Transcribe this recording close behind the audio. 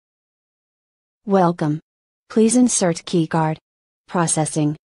Welcome. Please insert keycard.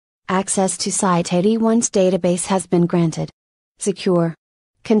 Processing. Access to Site81's database has been granted. Secure.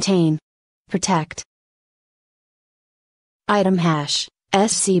 Contain. Protect. Item hash,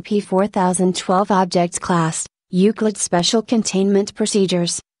 SCP-4012 Objects Class, Euclid Special Containment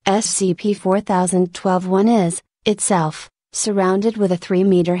Procedures, SCP-4012-1 is, itself, surrounded with a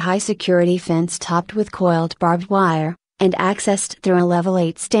 3-meter high security fence topped with coiled barbed wire, and accessed through a level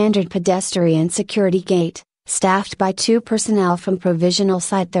 8 standard pedestrian security gate, staffed by 2 personnel from Provisional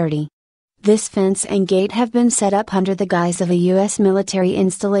Site 30. This fence and gate have been set up under the guise of a U.S. military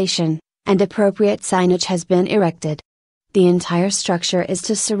installation, and appropriate signage has been erected. The entire structure is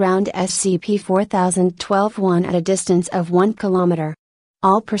to surround SCP-4012-1 at a distance of 1 kilometer.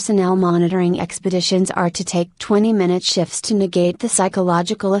 All personnel monitoring expeditions are to take 20-minute shifts to negate the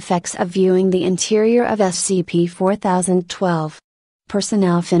psychological effects of viewing the interior of SCP-4012.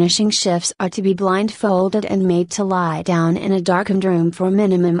 Personnel finishing shifts are to be blindfolded and made to lie down in a darkened room for a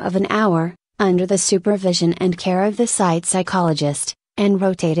minimum of an hour, under the supervision and care of the site psychologist, and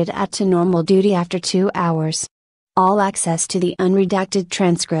rotated out to normal duty after 2 hours. All access to the unredacted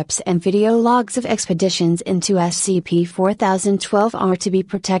transcripts and video logs of expeditions into SCP-4012 are to be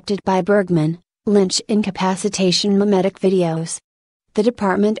protected by Bergman, Lynch incapacitation memetic videos. The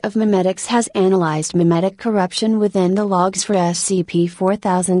Department of Memetics has analyzed memetic corruption within the logs for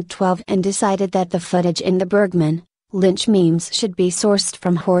SCP-4012 and decided that the footage in the Bergman, Lynch memes should be sourced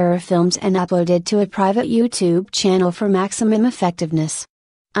from horror films and uploaded to a private YouTube channel for maximum effectiveness.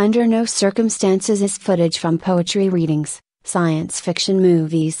 Under no circumstances is footage from poetry readings, science fiction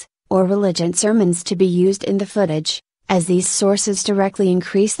movies, or religion sermons to be used in the footage, as these sources directly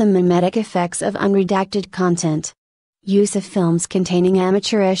increase the memetic effects of unredacted content. Use of films containing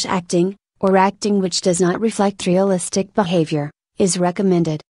amateurish acting, or acting which does not reflect realistic behavior, is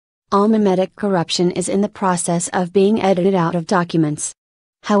recommended. All memetic corruption is in the process of being edited out of documents.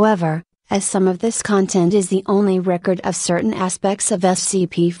 However, as some of this content is the only record of certain aspects of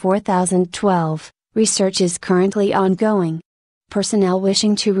SCP-4012, research is currently ongoing. Personnel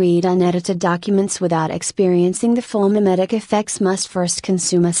wishing to read unedited documents without experiencing the full memetic effects must first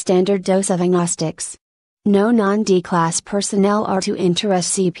consume a standard dose of agnostics. No non-D-Class personnel are to enter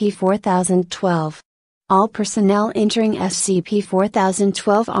SCP-4012. All personnel entering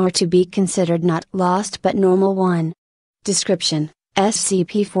SCP-4012 are to be considered not lost but normal 1. Description: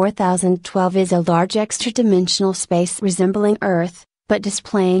 SCP-4012 is a large extra-dimensional space resembling Earth, but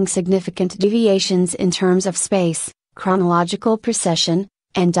displaying significant deviations in terms of space, chronological precession,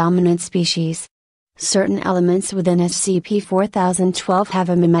 and dominant species. Certain elements within SCP-4012 have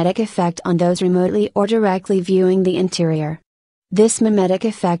a memetic effect on those remotely or directly viewing the interior. This memetic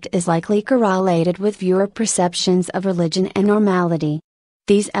effect is likely correlated with viewer perceptions of religion and normality.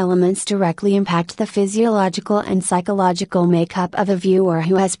 These elements directly impact the physiological and psychological makeup of a viewer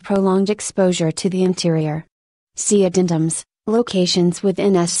who has prolonged exposure to the interior. See addendums. Locations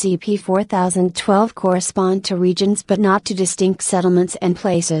within SCP-4012 correspond to regions but not to distinct settlements and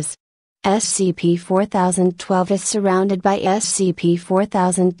places. SCP-4012 is surrounded by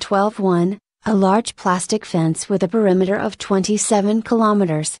SCP-4012-1, a large plastic fence with a perimeter of 27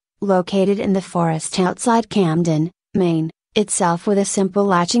 kilometers, located in the forest outside Camden, Maine, itself with a simple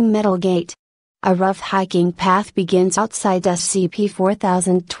latching metal gate. A rough hiking path begins outside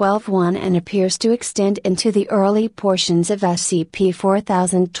SCP-4012-1 and appears to extend into the early portions of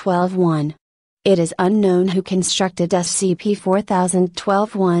SCP-4012-1. It is unknown who constructed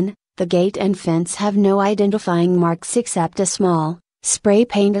SCP-4012-1. The gate and fence have no identifying marks except a small,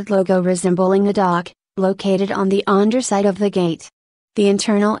 spray-painted logo resembling a dog, located on the underside of the gate. The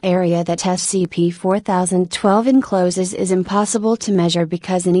internal area that SCP-4012 encloses is impossible to measure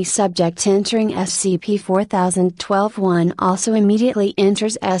because any subject entering SCP-4012-1 also immediately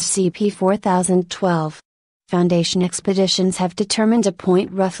enters SCP-4012. Foundation expeditions have determined a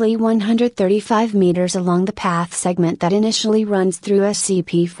point roughly 135 meters along the path segment that initially runs through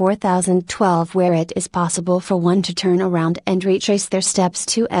SCP-4012 where it is possible for one to turn around and retrace their steps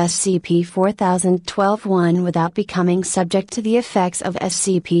to SCP-4012-1 without becoming subject to the effects of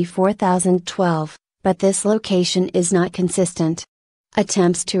SCP-4012, but this location is not consistent.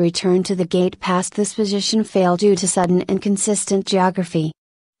 Attempts to return to the gate past this position fail due to sudden and inconsistent geography.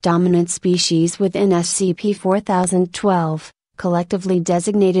 Dominant species within SCP-4012, collectively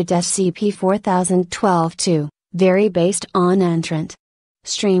designated SCP-4012-2, vary based on entrant.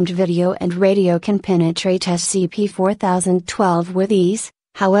 Streamed video and radio can penetrate SCP-4012 with ease,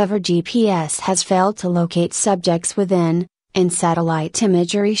 however GPS has failed to locate subjects within, and satellite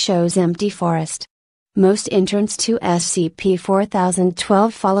imagery shows empty forest. Most entrants to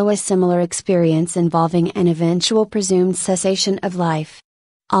SCP-4012 follow a similar experience involving an eventual presumed cessation of life.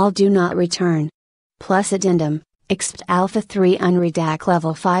 All do not return. Plus Addendum, Expt Alpha 3 Unredact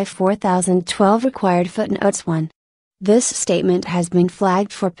Level 5 4012 Required Footnotes 1. This statement has been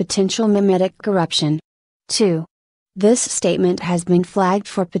flagged for potential mimetic corruption. 2. This statement has been flagged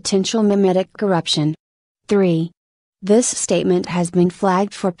for potential mimetic corruption. 3. This statement has been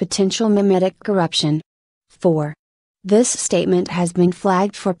flagged for potential mimetic corruption. 4. This statement has been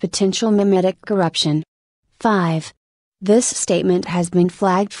flagged for potential mimetic corruption. 5. This statement has been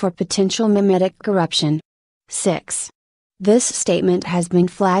flagged for potential mimetic corruption. 6. This statement has been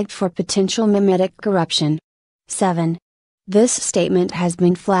flagged for potential mimetic corruption. 7. This statement has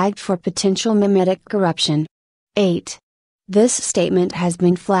been flagged for potential mimetic corruption. 8. This statement has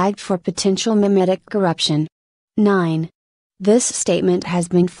been flagged for potential mimetic corruption. 9. This statement has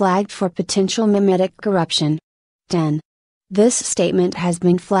been flagged for potential mimetic corruption. 10. This statement has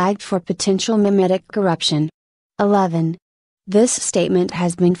been flagged for potential mimetic corruption. 11. This statement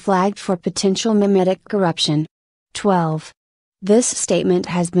has been flagged for potential mimetic corruption. 12. This statement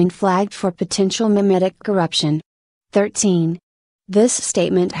has been flagged for potential mimetic corruption. 13. This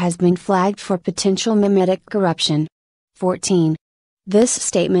statement has been flagged for potential mimetic corruption. 14. This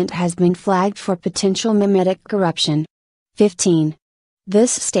statement has been flagged for potential mimetic corruption. 15.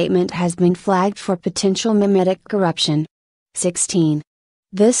 This statement has been flagged for potential mimetic corruption. 16.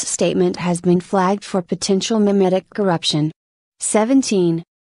 This statement has been flagged for potential mimetic corruption. 17.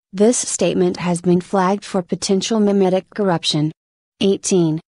 This statement has been flagged for potential mimetic corruption.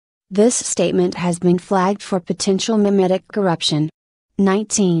 18. This statement has been flagged for potential mimetic corruption.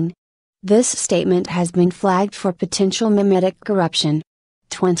 19. This statement has been flagged for potential mimetic corruption.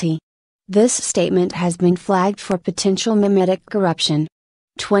 20. This statement has been flagged for potential mimetic corruption.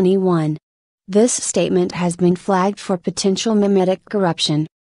 21. This statement has been flagged for potential mimetic corruption.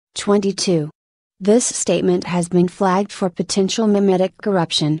 22. This statement has been flagged for potential mimetic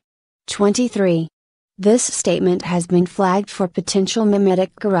corruption. 23. This statement has been flagged for potential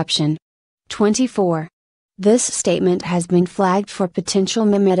mimetic corruption. 24. This statement has been flagged for potential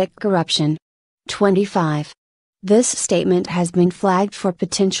mimetic corruption. 25. This statement has been flagged for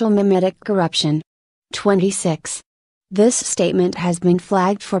potential mimetic corruption. 26. This statement has been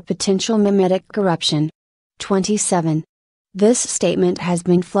flagged for potential mimetic corruption. 27. This statement has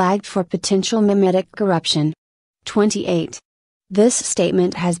been flagged for potential mimetic corruption. 28. This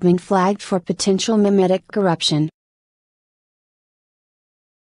statement has been flagged for potential mimetic corruption.